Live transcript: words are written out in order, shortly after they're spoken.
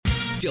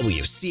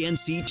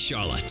WCNC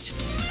Charlotte.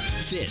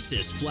 This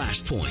is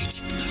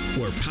Flashpoint,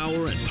 where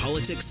power and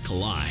politics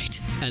collide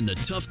and the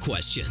tough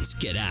questions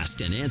get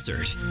asked and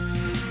answered.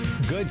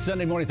 Good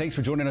Sunday morning. Thanks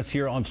for joining us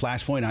here on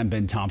Flashpoint. I'm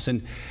Ben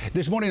Thompson.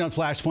 This morning on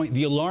Flashpoint,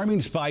 the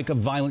alarming spike of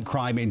violent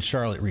crime in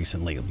Charlotte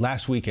recently.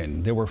 Last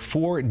weekend, there were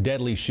 4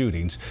 deadly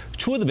shootings,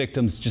 2 of the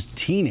victims just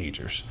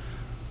teenagers.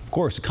 Of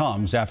course, it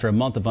comes after a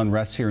month of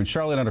unrest here in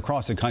Charlotte and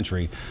across the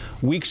country,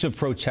 weeks of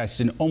protests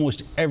in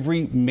almost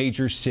every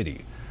major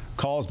city.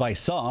 Calls by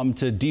some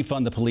to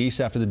defund the police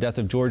after the death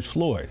of George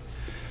Floyd.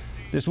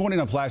 This morning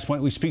on Flashpoint,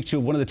 we speak to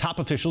one of the top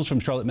officials from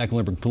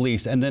Charlotte-Mecklenburg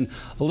Police. And then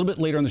a little bit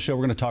later on the show,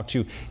 we're going to talk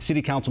to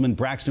City Councilman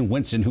Braxton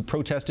Winston, who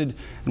protested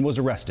and was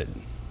arrested.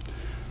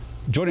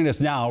 Joining us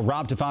now,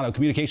 Rob Tufano,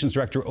 Communications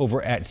Director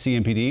over at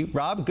CMPD.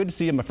 Rob, good to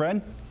see you, my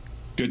friend.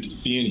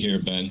 Good being here,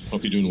 Ben.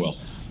 Hope you're doing well.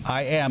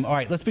 I am. All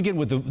right, let's begin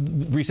with the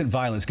recent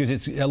violence because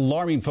it's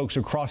alarming folks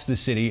across the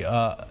city.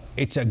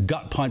 It's a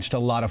gut punch to a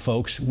lot of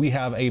folks. We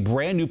have a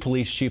brand new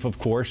police chief, of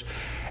course,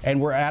 and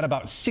we're at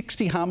about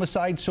 60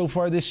 homicides so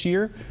far this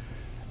year.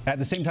 At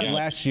the same time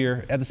last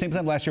year,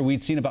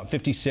 we'd seen about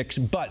 56.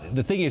 But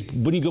the thing is,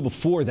 when you go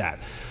before that,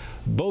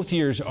 both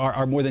years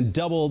are more than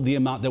double the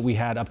amount that we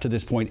had up to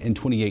this point in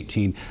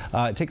 2018.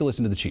 Take a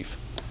listen to the chief.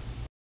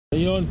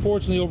 You know,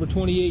 unfortunately, over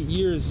 28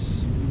 years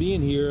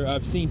being here,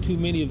 I've seen too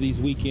many of these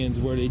weekends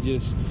where they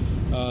just,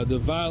 the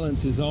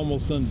violence is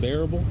almost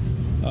unbearable.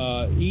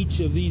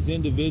 Each of these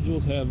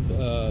individuals have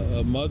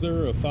a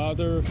mother, a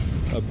father,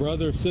 a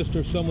brother,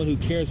 sister, someone who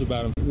cares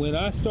about them. When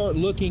I start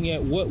looking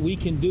at what we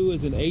can do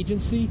as an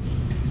agency,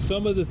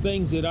 some of the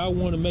things that I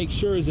want to make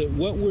sure is that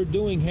what we're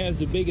doing has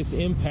the biggest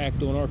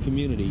impact on our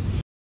community.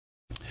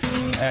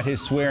 At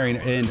his swearing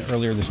in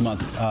earlier this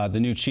month, the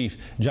new chief,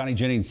 Johnny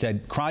Jennings,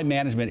 said crime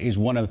management is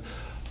one of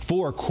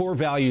 4 core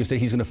values that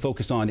he's going to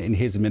focus on in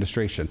his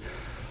administration.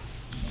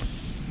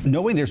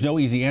 Knowing there's no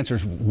easy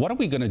answers, what are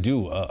we going to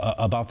do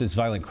about this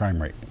violent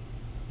crime rate?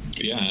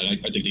 Yeah, I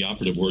think the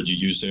operative word you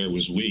used there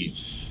was we.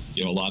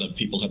 You know, a lot of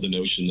people have the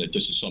notion that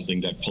this is something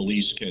that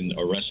police can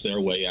arrest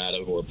their way out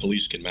of or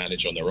police can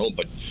manage on their own.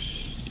 But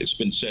it's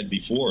been said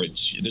before,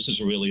 this is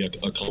really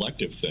a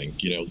collective thing.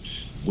 You know,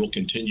 we'll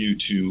continue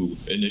to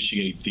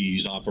initiate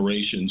these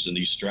operations and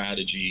these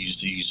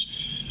strategies,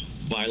 these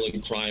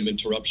violent crime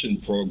interruption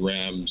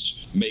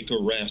programs, make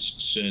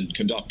arrests and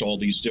conduct all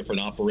these different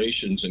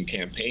operations and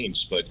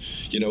campaigns. But,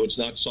 you know, it's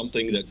not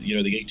something that, you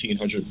know, the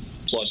 1,800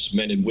 plus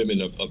men and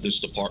women of this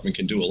department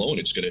can do alone.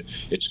 It's going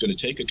to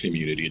take a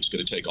community. It's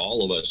going to take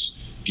all of us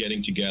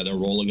getting together,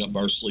 rolling up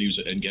our sleeves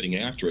and getting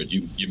after it.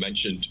 You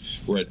mentioned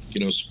we're at, you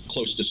know,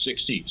 close to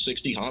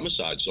 60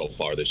 homicides so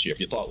far this year. If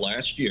you thought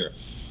last year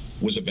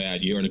was a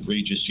bad year, an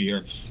egregious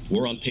year,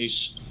 we're on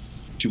pace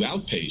to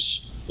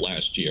outpace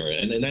last year,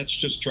 and then that's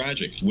just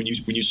tragic. When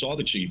you saw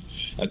the chief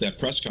at that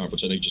press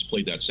conference, and he just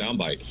played that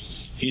soundbite,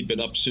 he'd been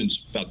up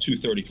since about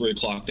 2:30, 3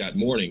 o'clock that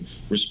morning,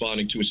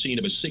 responding to a scene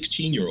of a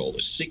 16-year-old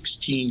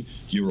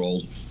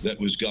that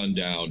was gunned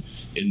down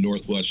in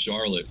Northwest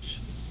Charlotte.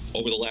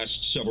 Over the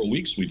last several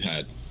weeks, we've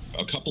had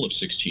a couple of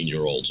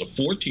 16-year-olds, a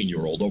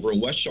 14-year-old over in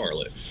West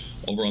Charlotte,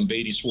 over on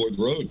Beatty's Ford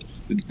Road,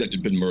 that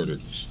had been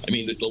murdered. I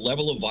mean, the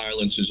level of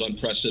violence is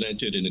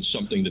unprecedented, and it's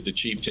something that the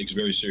chief takes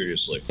very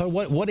seriously. But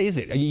what is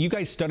it? You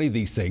guys study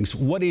these things.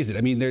 What is it?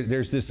 I mean,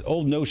 there's this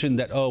old notion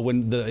that, oh,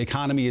 when the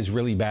economy is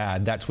really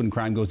bad, that's when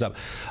crime goes up.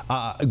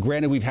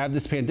 Granted, we've had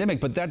this pandemic,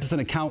 but that doesn't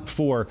account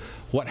for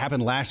what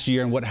happened last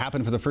year and what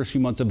happened for the first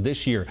few months of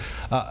this year.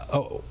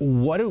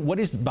 What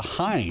is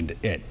behind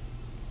it?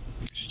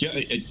 Yeah,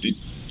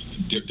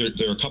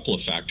 there are a couple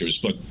of factors,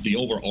 but the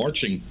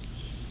overarching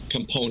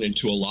component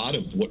to a lot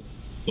of what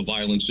the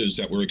violence is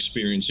that we're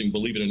experiencing,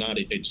 believe it or not,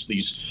 it's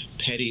these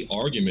petty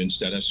arguments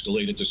that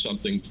escalate into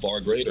something far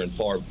greater and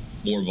far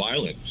more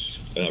violent.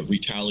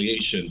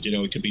 Retaliation, you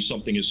know, it could be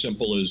something as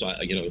simple as, I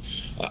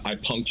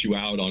punked you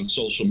out on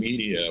social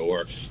media,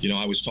 or, you know,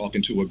 I was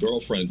talking to a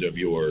girlfriend of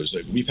yours.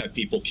 We've had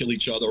people kill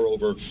each other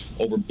over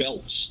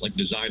belts, like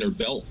designer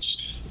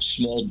belts,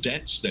 small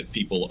debts that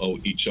people owe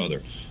each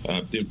other.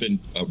 There have been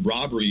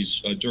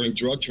robberies during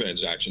drug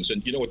transactions.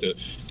 And you know what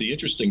the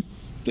interesting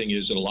thing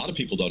is that a lot of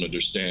people don't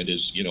understand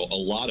is, you know, a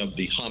lot of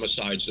the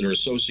homicides that are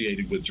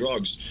associated with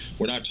drugs,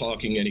 we're not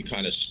talking any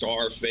kind of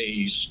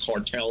Scarface,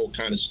 cartel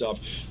kind of stuff.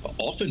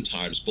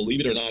 Oftentimes,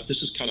 believe it or not,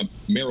 this is kind of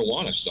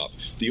marijuana stuff.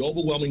 The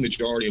overwhelming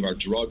majority of our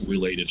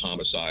drug-related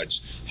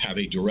homicides have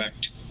a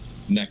direct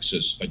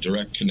nexus, a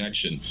direct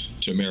connection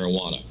to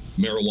marijuana.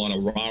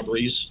 Marijuana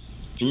robberies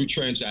through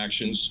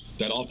transactions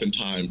that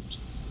oftentimes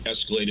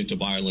escalate into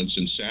violence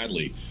and,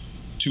 sadly,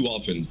 too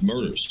often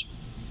murders.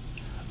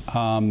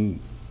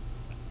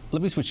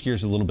 Let me switch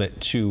gears a little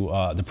bit to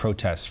the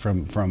protests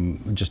from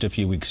just a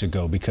few weeks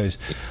ago, because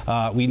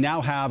we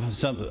now have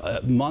some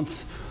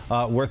months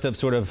worth of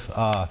sort of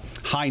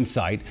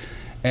hindsight,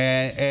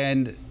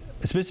 and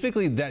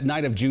specifically that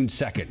night of June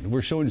 2nd.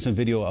 We're showing some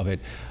video of it.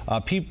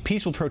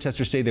 Peaceful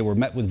protesters say they were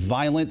met with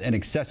violent and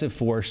excessive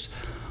force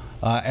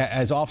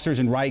as officers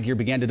in riot gear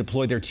began to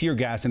deploy their tear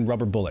gas and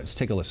rubber bullets.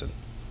 Take a listen.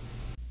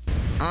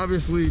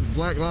 Obviously,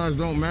 Black lives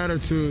don't matter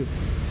to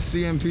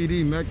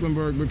CMPD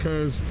Mecklenburg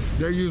because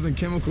they're using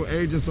chemical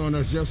agents on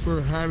us just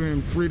for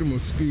having freedom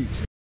of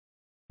speech.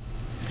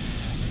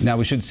 Now,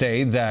 we should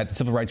say that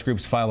civil rights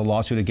groups filed a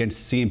lawsuit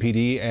against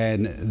CMPD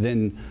and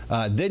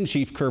then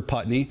Chief Kerr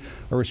Putney,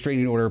 a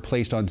restraining order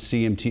placed on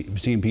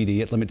CMPD.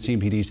 It limits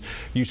CMPD's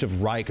use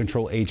of riot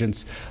control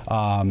agents,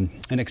 an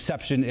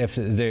exception if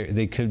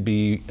they could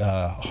be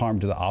harm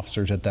to the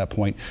officers at that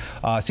point.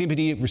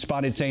 CMPD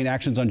responded saying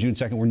actions on June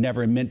 2nd were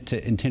never meant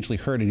to intentionally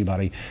hurt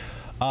anybody.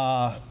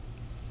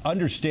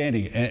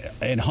 Understanding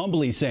and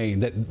humbly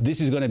saying that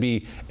this is going to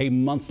be a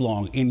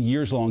months-long and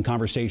years-long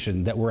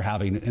conversation that we're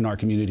having in our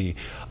community.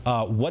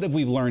 What have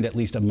we learned at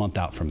least a month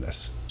out from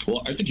this?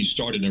 Well, I think you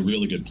started in a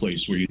really good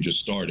place where you just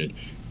started.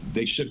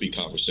 They should be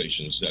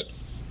conversations that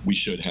we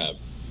should have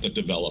that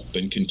develop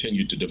and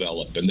continue to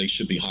develop, and they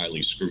should be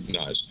highly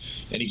scrutinized.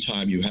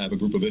 Anytime you have a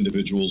group of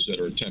individuals that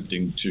are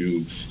attempting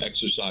to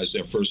exercise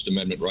their First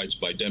Amendment rights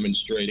by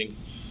demonstrating,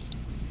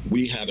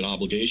 we have an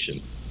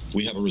obligation.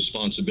 We have a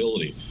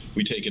responsibility.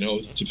 We take an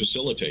oath to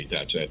facilitate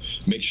that, to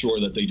make sure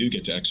that they do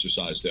get to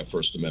exercise their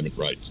First Amendment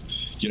rights.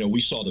 You know,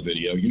 we saw the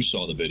video, you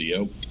saw the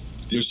video.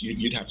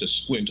 You'd have to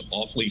squint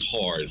awfully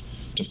hard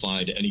to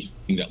find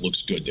anything that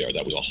looks good there.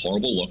 That was a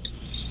horrible look.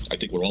 I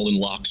think we're all in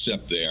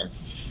lockstep there.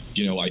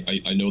 You know,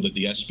 I know that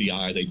the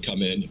SBI, they'd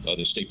come in,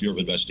 the State Bureau of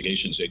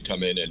Investigations, they'd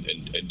come in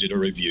and did a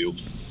review.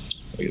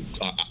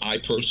 I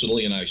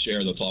personally, and I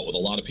share the thought with a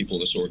lot of people in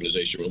this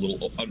organization, were a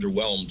little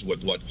underwhelmed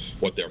with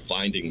what their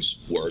findings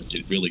were.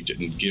 It really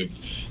didn't give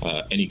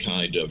any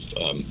kind of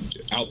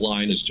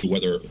outline as to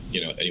whether, you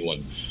know,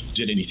 anyone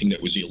did anything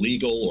that was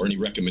illegal or any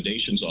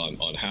recommendations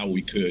on how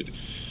we could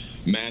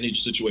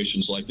manage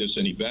situations like this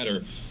any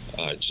better.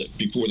 It's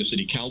before the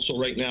city council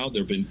right now.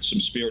 There have been some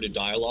spirited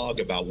dialogue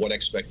about what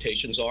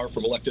expectations are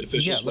from elected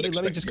officials. Yeah,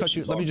 let me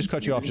just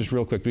cut you off just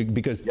real quick,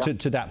 because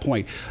to that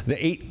point,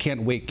 the 8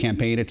 Can't Wait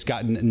campaign, it's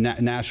gotten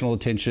national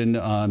attention.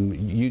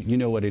 You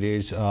know what it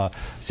is.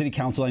 City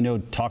council, I know,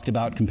 talked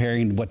about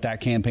comparing what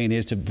that campaign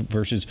is to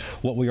versus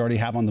what we already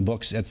have on the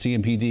books at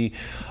CMPD.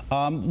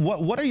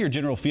 What are your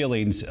general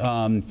feelings?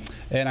 And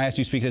I ask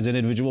you to speak as an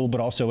individual,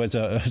 but also as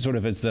a sort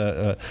of as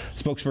the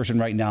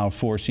spokesperson right now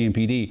for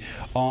CMPD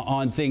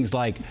on things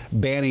like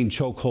banning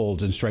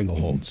chokeholds and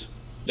strangleholds.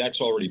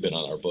 That's already been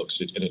on our books,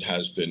 and it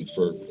has been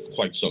for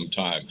quite some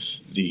time.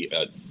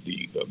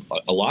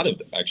 A lot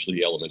of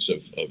actually elements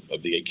of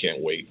the 8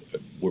 Can't Wait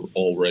were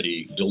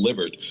already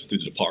delivered through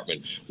the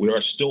department. We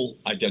are still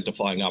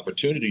identifying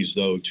opportunities,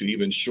 though, to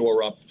even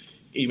shore up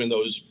even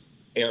those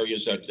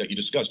areas that you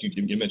discussed.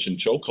 You mentioned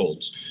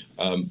chokeholds.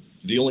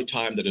 The only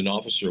time that an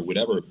officer would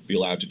ever be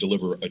allowed to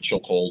deliver a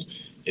chokehold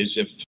is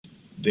if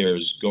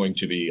there's going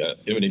to be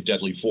imminent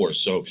deadly force.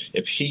 So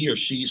if he or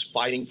she's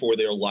fighting for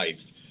their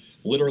life,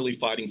 literally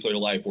fighting for their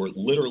life, or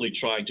literally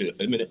trying to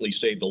imminently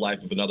save the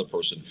life of another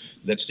person,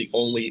 that's the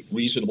only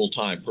reasonable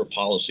time per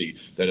policy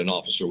that an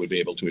officer would be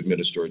able to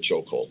administer a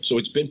chokehold. So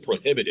it's been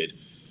prohibited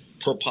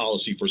per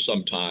policy for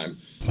some time.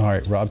 All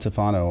right, Rob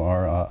Tufano,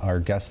 our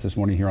guest this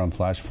morning here on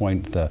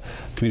Flashpoint, the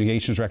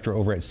communications director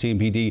over at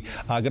CMPD.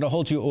 I'm going to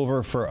hold you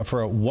over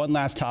for one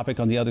last topic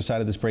on the other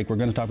side of this break. We're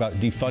going to talk about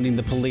defunding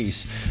the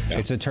police. Yeah.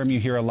 It's a term you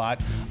hear a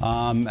lot,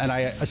 and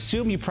I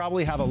assume you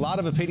probably have a lot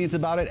of opinions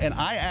about it, and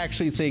I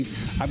actually think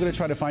I'm going to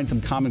try to find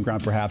some common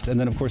ground perhaps, and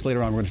then of course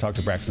later on we're going to talk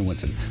to Braxton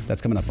Winston.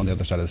 That's coming up on the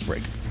other side of this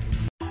break.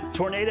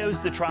 Tornadoes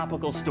to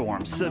tropical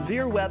storms,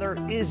 severe weather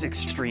is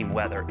extreme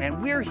weather,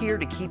 and we're here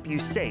to keep you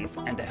safe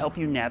and to help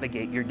you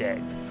navigate your day.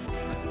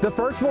 The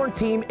First Warn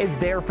team is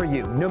there for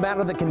you, no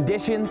matter the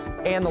conditions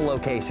and the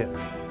location.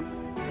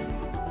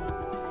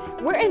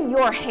 We're in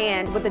your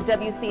hand with the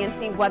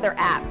WCNC weather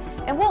app,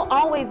 and we'll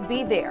always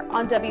be there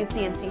on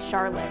WCNC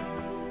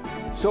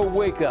Charlotte. So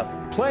wake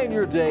up, plan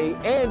your day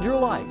and your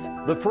life.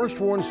 The First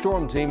Warn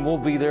Storm Team will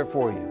be there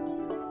for you.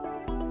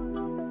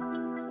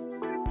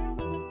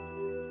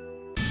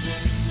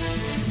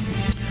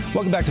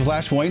 Welcome back to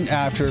Flashpoint.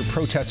 After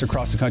protests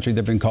across the country,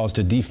 there have been calls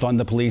to defund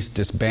the police,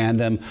 disband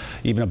them,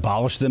 even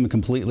abolish them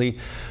completely.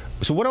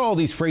 So what do all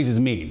these phrases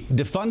mean?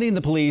 Defunding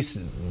the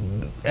police,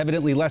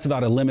 evidently less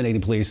about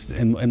eliminating police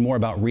and more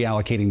about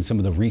reallocating some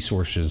of the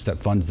resources that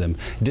funds them.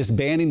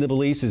 Disbanding the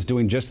police is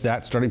doing just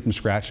that, starting from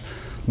scratch.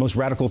 The most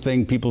radical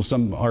thing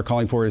some are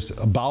calling for is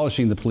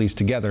abolishing the police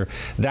together.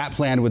 That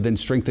plan would then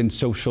strengthen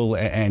social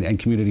and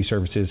community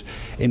services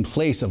in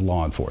place of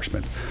law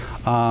enforcement.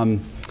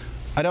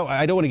 I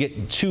don't want to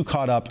get too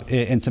caught up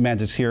in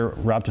semantics here,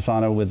 Rob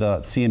Tufano with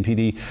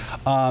CMPD,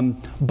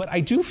 but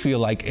I do feel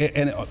like,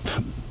 and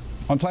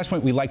on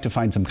Flashpoint, we like to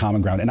find some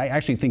common ground, and I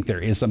actually think there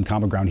is some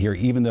common ground here,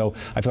 even though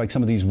I feel like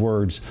some of these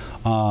words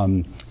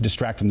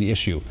distract from the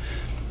issue.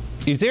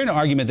 Is there an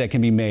argument that can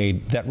be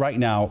made that right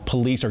now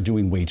police are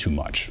doing way too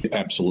much?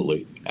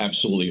 Absolutely.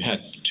 Absolutely.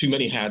 Had too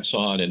many hats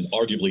on, and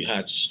arguably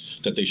hats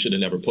that they should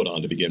have never put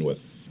on to begin with.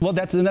 Well,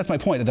 that's my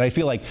point, that I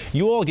feel like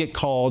you all get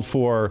called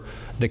for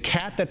the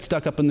cat that's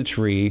stuck up in the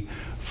tree,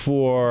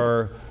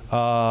 for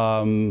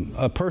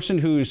a person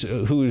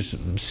who's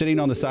sitting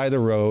on the side of the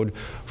road,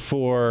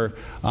 for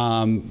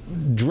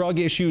drug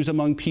issues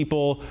among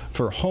people,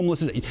 for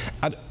homelessness.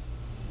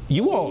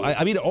 you all,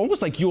 I mean,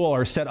 almost like you all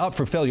are set up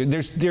for failure.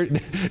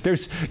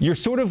 You're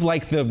sort of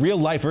like the real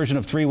life version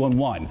of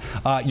 311.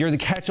 You're the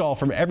catch-all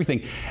from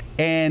everything.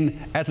 And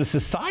as a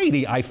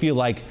society, I feel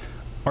like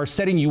are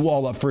setting you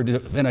all up for,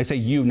 and I say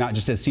you, not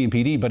just as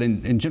CMPD, but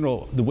in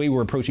general, the way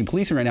we're approaching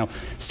policing right now,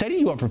 setting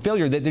you up for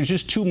failure, that there's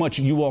just too much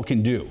you all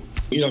can do.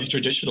 You know,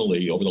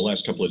 traditionally, over the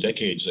last couple of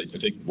decades, I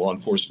think law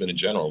enforcement in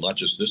general, not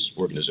just this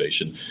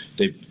organization,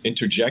 they've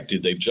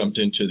interjected, they've jumped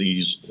into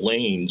these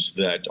lanes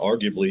that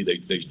arguably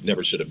they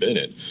never should have been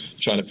in,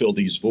 trying to fill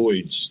these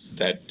voids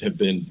that have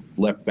been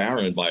left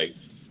barren by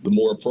the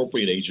more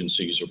appropriate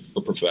agencies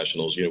or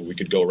professionals. You know, we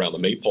could go around the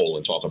maypole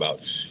and talk about,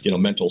 you know,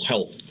 mental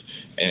health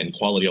and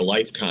quality of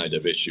life kind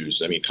of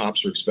issues. I mean,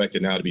 cops are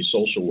expected now to be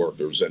social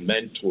workers and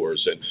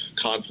mentors and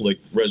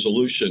conflict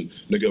resolution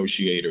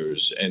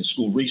negotiators and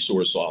school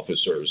resource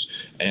officers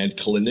and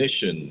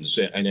clinicians.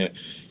 And,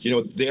 you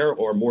know, there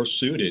are more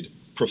suited,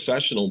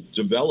 professional,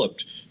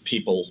 developed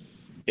people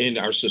in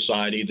our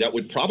society that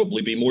would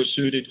probably be more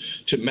suited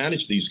to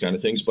manage these kind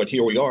of things. But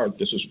here we are.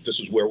 This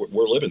is where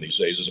we're living these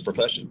days as a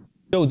profession.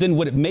 So then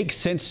would it make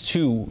sense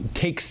to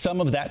take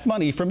some of that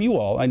money from you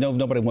all? I know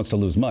nobody wants to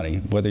lose money,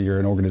 whether you're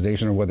an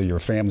organization or whether you're a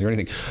family or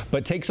anything,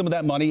 but take some of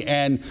that money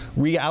and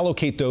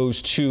reallocate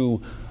those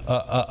to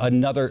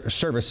another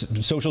service,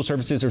 social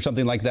services or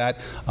something like that.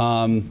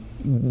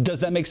 Does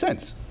that make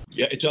sense?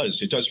 Yeah, it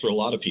does. It does for a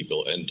lot of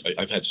people. And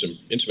I've had some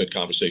intimate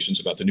conversations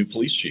about the new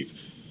police chief,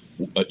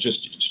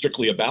 just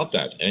strictly about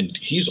that. And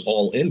he's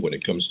all in when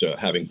it comes to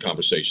having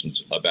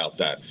conversations about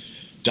that.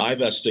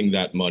 Divesting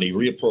that money,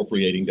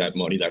 reappropriating that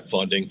money, that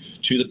funding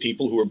to the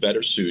people who are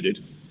better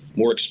suited,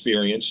 more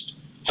experienced,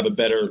 have a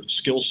better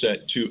skill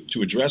set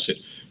to address it.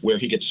 Where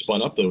he gets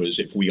spun up, though, is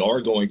if we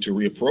are going to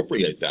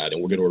reappropriate that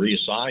and we're going to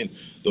reassign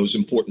those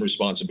important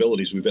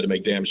responsibilities, we better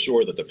make damn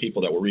sure that the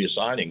people that we're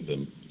reassigning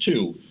them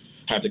to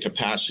have the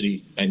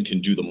capacity and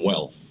can do them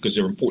well, because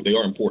they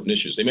are important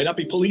issues. They may not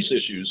be police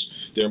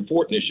issues, they're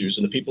important issues,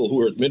 and the people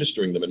who are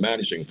administering them and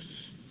managing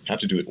have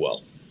to do it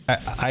well.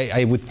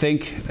 I would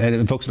think,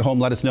 and folks at home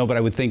let us know, but I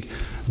would think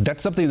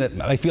that's something that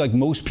I feel like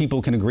most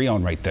people can agree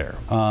on right there.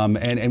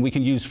 And we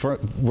can use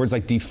words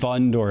like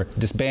defund or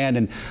disband,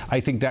 and I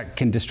think that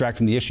can distract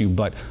from the issue.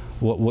 But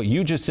what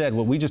you just said,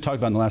 what we just talked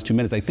about in the last 2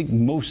 minutes, I think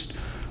most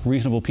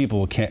reasonable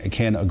people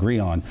can agree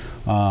on.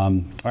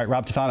 All right,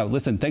 Rob Tufano,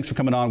 listen, thanks for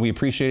coming on. We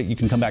appreciate it. You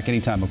can come back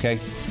anytime, okay?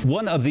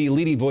 One of the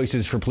leading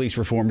voices for police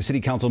reform, City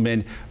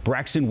Councilman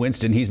Braxton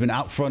Winston. He's been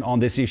out front on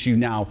this issue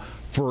now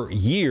for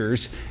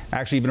years,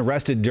 actually been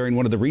arrested during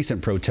one of the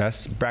recent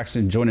protests.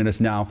 Braxton joining us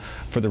now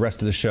for the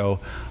rest of the show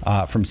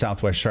from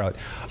Southwest Charlotte.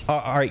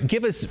 All right,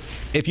 give us,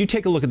 if you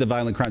take a look at the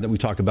violent crime that we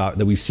talk about,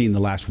 that we've seen the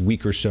last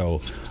week or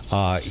so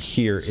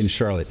here in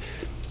Charlotte,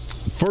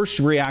 first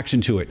reaction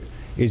to it.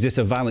 Is this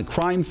a violent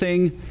crime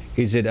thing?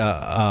 Is it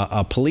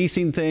a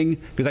policing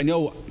thing? Because I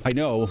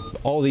know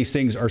all these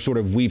things are sort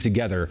of weaved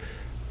together.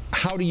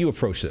 How do you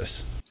approach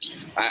this?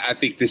 I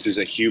think this is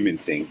a human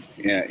thing.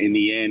 In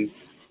the end,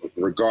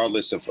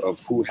 regardless of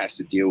who has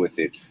to deal with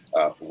it,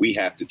 we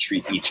have to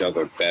treat each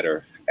other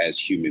better as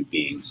human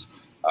beings.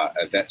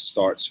 That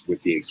starts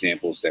with the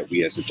examples that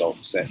we as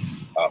adults set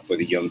for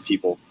the young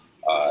people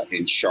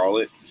in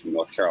Charlotte, in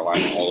North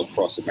Carolina, all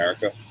across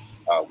America.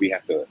 We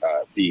have to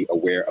be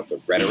aware of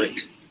the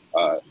rhetoric,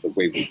 the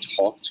way we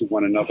talk to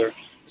one another,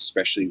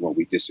 especially when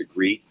we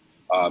disagree.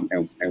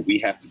 And we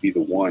have to be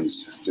the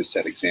ones to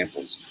set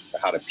examples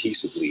of how to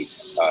peaceably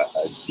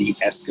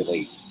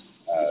de-escalate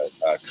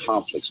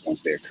conflicts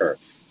once they occur.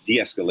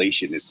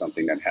 De-escalation is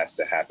something that has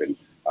to happen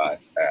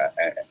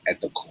at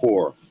the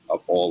core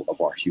of all of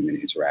our human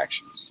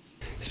interactions.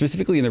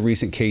 Specifically in the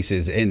recent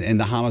cases and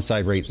the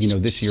homicide rate,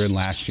 this year and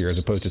last year, as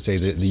opposed to, say,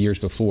 the years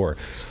before,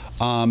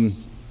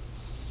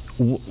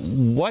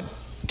 what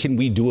can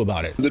we do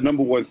about it? The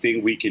number one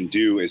thing we can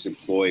do is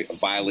employ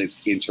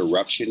violence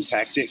interruption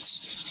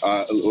tactics.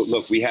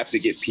 Look, we have to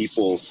get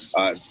people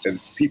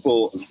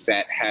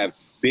that have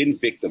been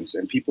victims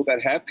and people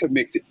that have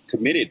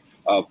committed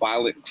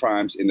violent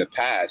crimes in the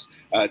past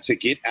to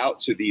get out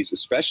to these,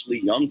 especially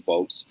young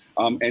folks,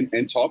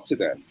 and talk to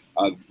them.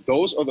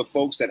 Those are the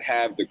folks that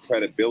have the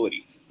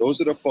credibility. Those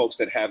are the folks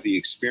that have the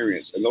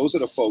experience, and those are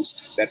the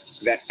folks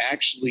that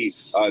actually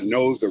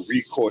know the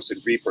recourse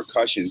and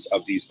repercussions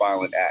of these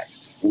violent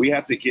acts. We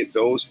have to get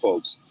those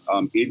folks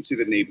into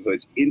the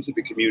neighborhoods, into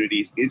the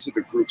communities, into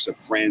the groups of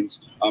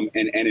friends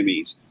and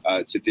enemies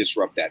to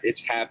disrupt that.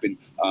 It's happened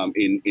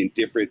in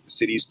different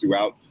cities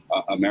throughout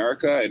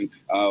America, and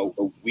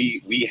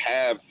we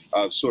have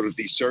sort of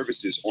these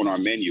services on our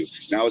menu.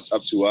 Now it's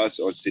up to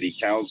us on City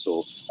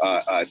Council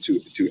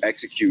to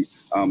execute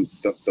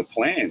the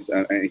plans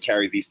and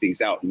carry these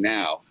things out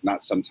now,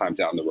 not sometime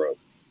down the road.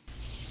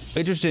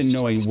 Interested in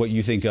knowing what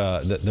you think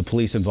the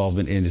police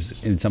involvement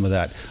is in some of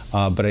that,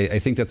 but I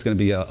think that's going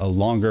to be a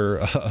longer,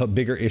 a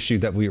bigger issue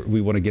that we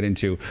want to get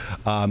into,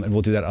 and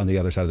we'll do that on the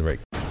other side of the break.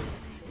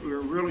 We're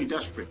really really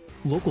desperate.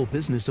 Local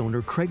business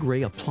owner Craig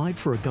Ray applied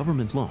for a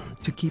government loan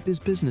to keep his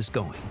business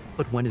going.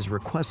 But when his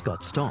request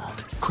got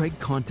stalled, Craig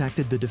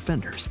contacted the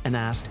defenders and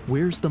asked,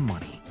 "Where's the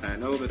money?" I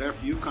know that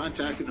after you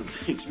contacted them,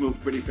 things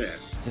moved pretty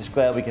fast. Just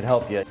glad we could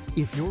help you.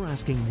 If you're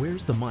asking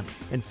where's the money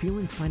and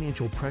feeling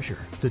financial pressure,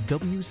 the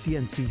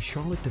WCNC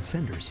Charlotte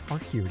Defenders are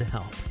here to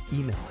help.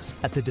 Email us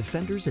at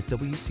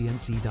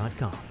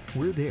thedefenders@wcnc.com.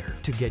 We're there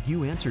to get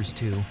you answers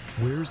to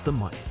where's the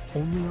money,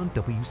 only on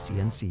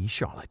WCNC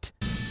Charlotte.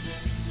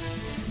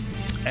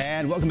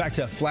 And welcome back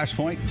to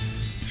Flashpoint.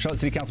 Charlotte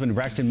City Councilman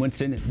Braxton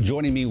Winston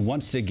joining me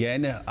once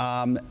again.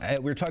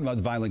 We're talking about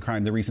the violent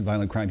crime, the recent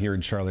violent crime here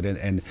in Charlotte,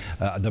 and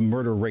the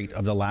murder rate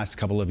of the last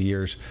couple of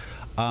years.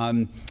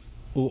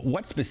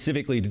 What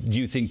specifically do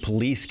you think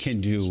police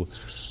can do,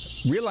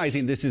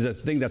 realizing this is a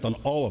thing that's on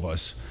all of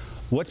us?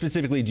 What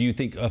specifically do you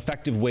think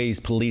effective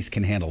ways police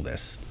can handle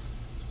this?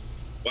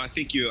 Well, I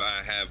think you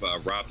have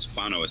Rob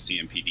Tufano, a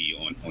CMPD,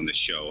 on the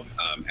show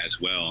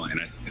as well.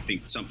 And I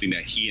think something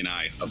that he and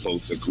I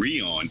both agree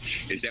on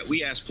is that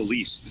we ask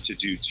police to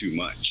do too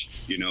much.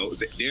 You know,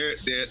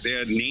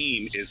 their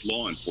name is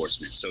law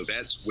enforcement. So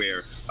that's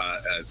where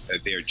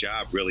their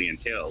job really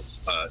entails,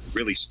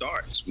 really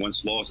starts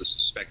once laws are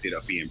suspected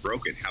of being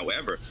broken.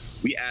 However,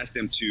 we ask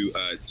them to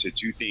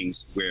do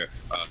things where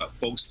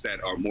folks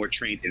that are more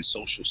trained in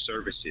social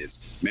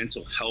services,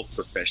 mental health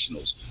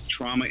professionals,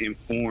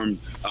 trauma-informed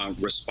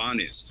respondents,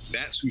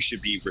 that's who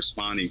should be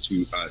responding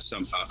to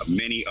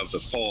many of the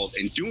calls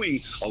and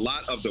doing a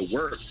lot of the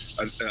work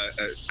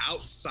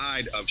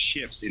outside of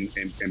shifts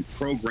and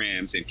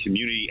programs and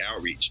community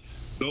outreach.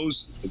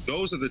 Those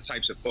are the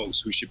types of folks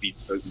who should be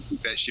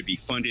that should be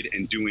funded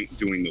and doing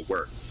the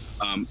work.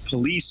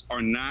 Police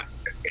are not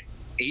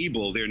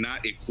able, they're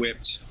not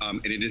equipped,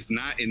 and it is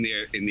not in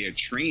their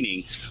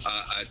training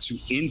to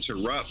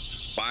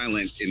interrupt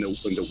violence in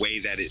the way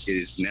that it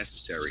is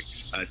necessary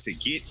to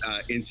get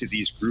into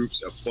these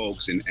groups of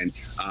folks and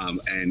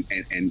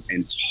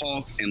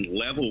talk and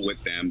level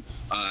with them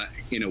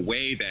in a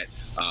way that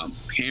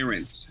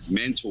parents,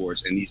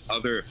 mentors, and these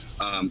other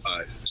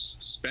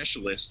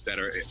specialists that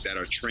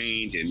are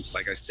trained in,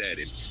 like I said,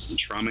 in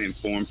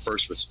trauma-informed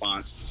first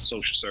response,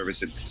 social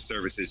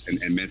services,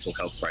 and mental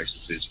health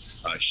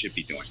crises should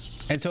be doing.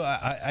 And so,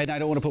 I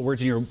don't want to put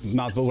words in your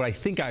mouth, but what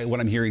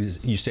I'm hearing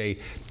you say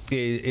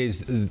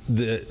is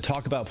the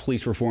talk about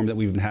police reform that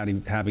we've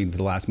been having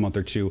the last month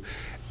or two,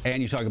 and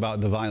you talk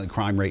about the violent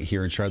crime rate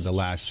here in Charlotte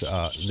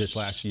this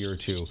last year or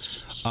two.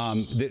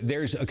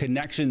 There's a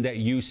connection that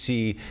you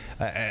see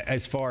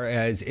as far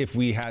as if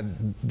we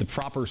had the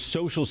proper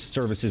social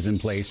services in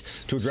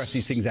place to address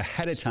these things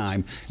ahead of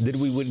time, then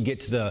we wouldn't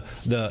get to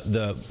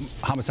the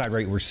homicide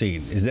rate we're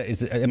seeing.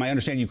 Am I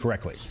understanding you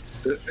correctly?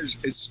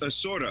 It's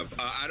sort of.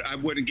 I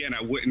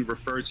wouldn't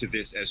refer to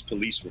this as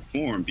police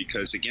reform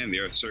because, again,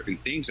 there are certain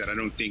things that I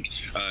don't think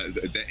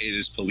that it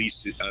is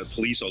police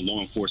or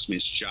law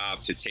enforcement's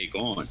job to take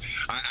on.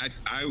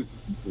 I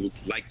would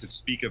like to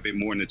speak of it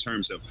more in the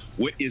terms of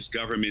what is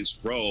government's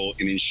role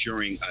in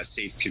ensuring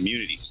safe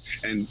communities.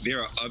 And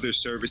there are other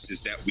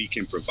services that we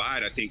can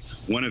provide. I think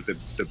one of the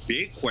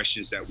big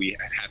questions that we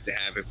have to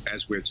have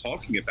as we're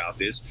talking about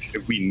this,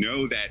 if we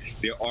know that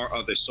there are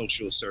other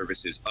social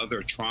services,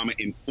 other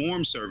trauma-informed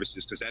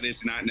services, because that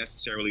is not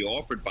necessarily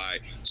offered by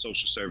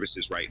social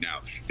services right now.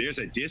 There's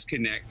a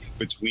disconnect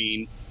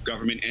between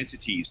government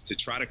entities to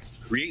try to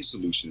create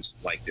solutions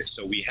like this.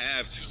 So we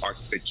have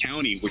the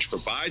county, which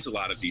provides a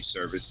lot of these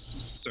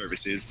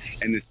services,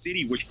 and the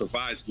city, which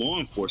provides law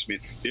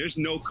enforcement. There's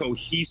no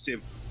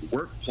cohesive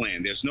work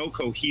plan. There's no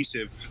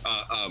cohesive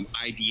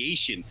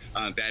ideation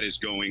that is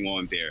going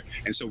on there.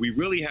 And so we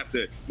really have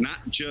to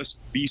not just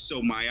be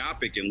so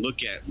myopic and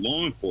look at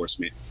law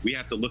enforcement. We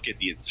have to look at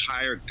the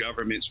entire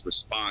government's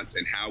response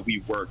and how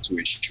we work to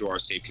ensure our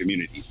safe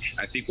communities.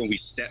 I think when we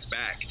step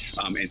back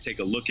and take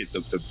a look at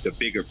the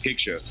bigger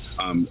picture,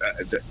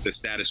 the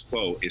status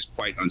quo is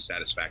quite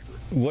unsatisfactory.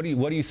 What do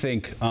you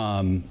think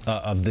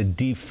of the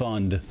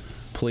defund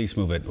police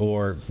movement,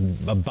 or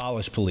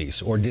abolish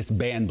police, or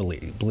disband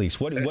police?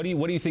 What do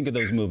you think of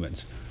those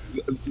movements?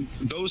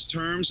 Those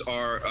terms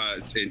are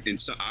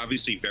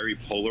obviously very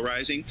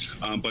polarizing,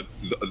 but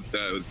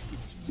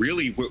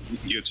really what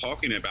you're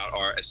talking about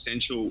are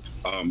essential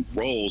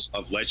roles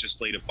of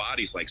legislative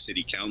bodies like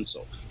city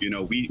council. You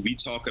know, we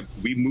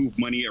move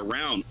money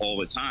around all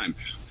the time.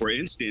 For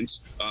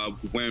instance,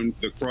 when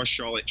the Cross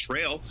Charlotte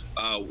Trail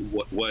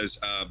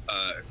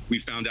we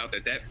found out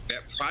that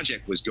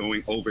project was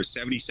going over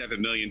 $77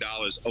 million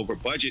over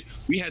budget.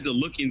 We had to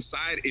look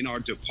inside in our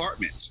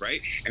departments,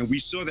 right? And we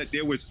saw that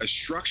there was a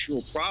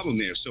structural problem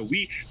there. So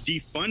we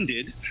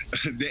defunded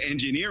the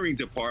engineering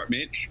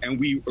department, and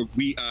we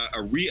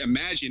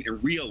reimagined and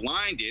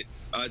realigned it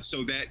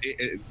so that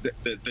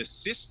the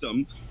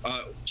system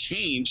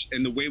changed,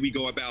 and the way we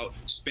go about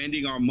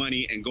spending our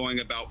money and going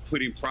about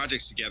putting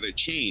projects together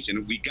changed.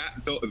 And we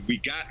got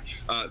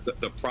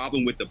the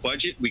problem with the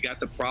budget, we got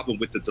the problem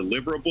with the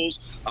deliverables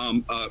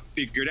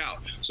figured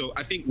out. So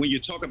I think when you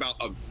talk about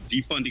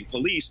defunding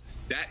police,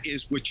 that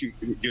is what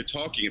you're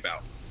talking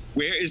about.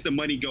 where is the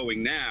money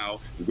going now?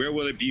 Where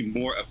will it be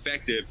more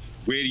effective?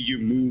 Where do you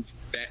move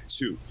that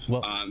to?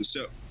 Well, go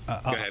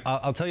ahead.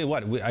 I'll tell you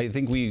what, I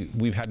think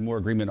we've had more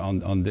agreement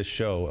on this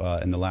show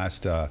in the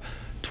last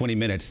 20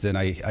 minutes than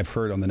I've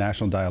heard on the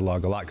national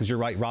dialogue a lot. Because you're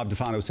right, Rob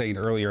DeFano saying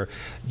earlier,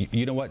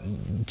 you know what,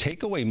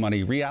 take away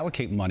money,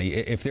 reallocate money.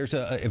 If there's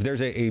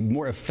a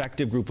more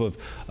effective group of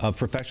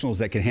professionals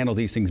that can handle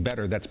these things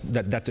better,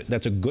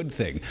 that's a good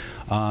thing.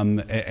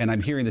 And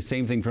I'm hearing the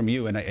same thing from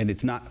you, and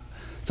it's not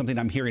something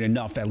I'm hearing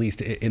enough, at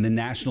least in the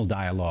national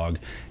dialogue.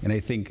 And I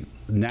think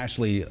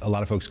nationally, a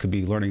lot of folks could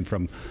be learning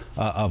from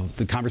of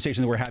the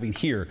conversation that we're having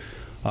here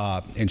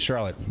in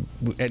Charlotte.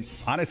 And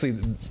honestly,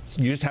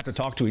 you just have to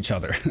talk to each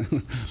other.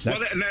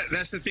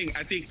 That's the thing.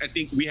 I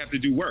think we have to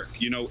do work.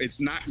 You know,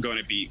 it's not going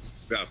to be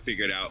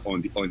figured out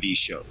on these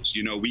shows.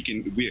 You know,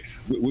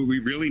 what we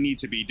really need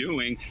to be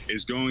doing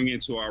is going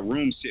into our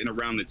room, sitting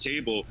around the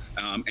table,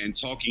 and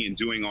talking and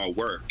doing our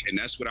work. And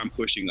that's what I'm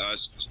pushing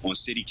us on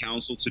city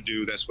council to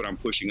do. That's what I'm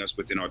pushing us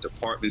within our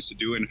departments to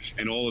do,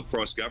 and all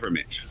across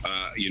government.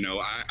 You know,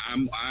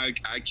 I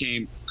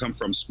come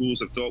from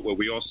schools of thought where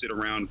we all sit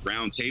around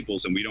round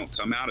tables and we don't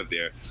come out of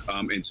there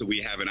until we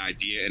have an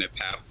idea and a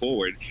path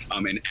forward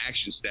and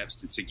action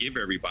steps to give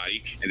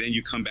everybody, and then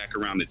you come back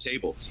around the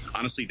table.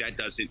 Honestly, that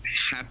doesn't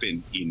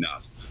happen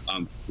enough.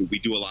 We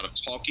do a lot of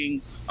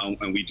talking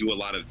and we do a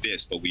lot of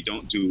this, but we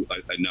don't do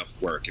enough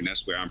work, and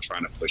that's where I'm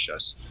trying to push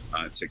us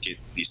to get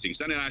these things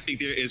done. And I think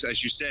there is,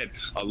 as you said,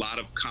 a lot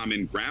of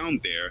common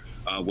ground there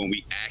when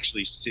we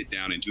actually sit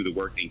down and do the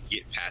work and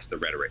get past the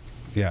rhetoric.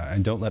 Yeah,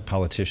 and don't let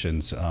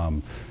politicians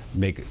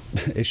make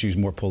issues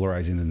more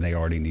polarizing than they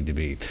already need to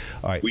be.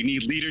 All right. We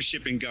need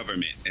leadership in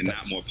government and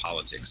not more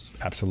politics.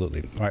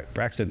 Absolutely. All right,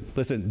 Braxton,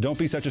 listen, don't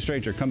be such a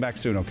stranger. Come back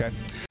soon, okay?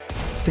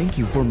 Thank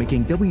you for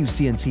making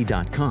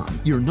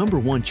WCNC.com your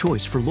 #1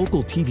 choice for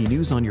local TV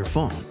news on your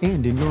phone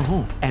and in your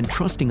home, and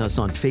trusting us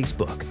on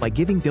Facebook by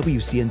giving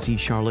WCNC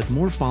Charlotte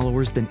more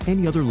followers than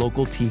any other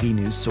local TV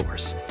news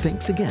source.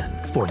 Thanks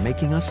again for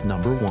making us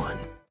 #1.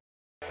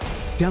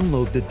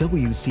 Download the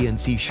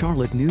WCNC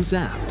Charlotte News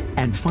app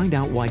and find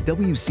out why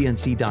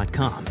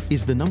WCNC.com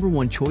is the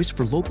 #1 choice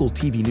for local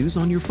TV news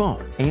on your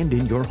phone and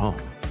in your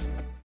home.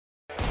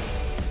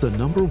 The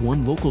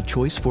 #1 local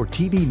choice for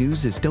TV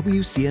news is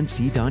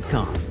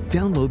WCNC.com.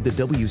 Download the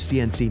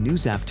WCNC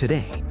News app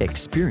today.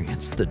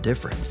 Experience the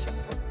difference.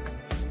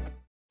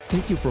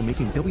 Thank you for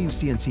making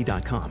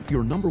WCNC.com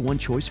your #1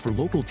 choice for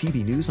local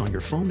TV news on your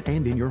phone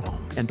and in your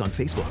home, and on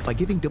Facebook by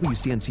giving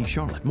WCNC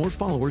Charlotte more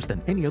followers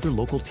than any other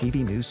local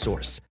TV news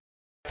source.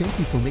 Thank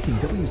you for making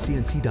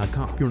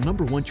WCNC.com your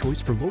 #1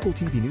 choice for local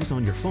TV news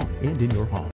on your phone and in your home.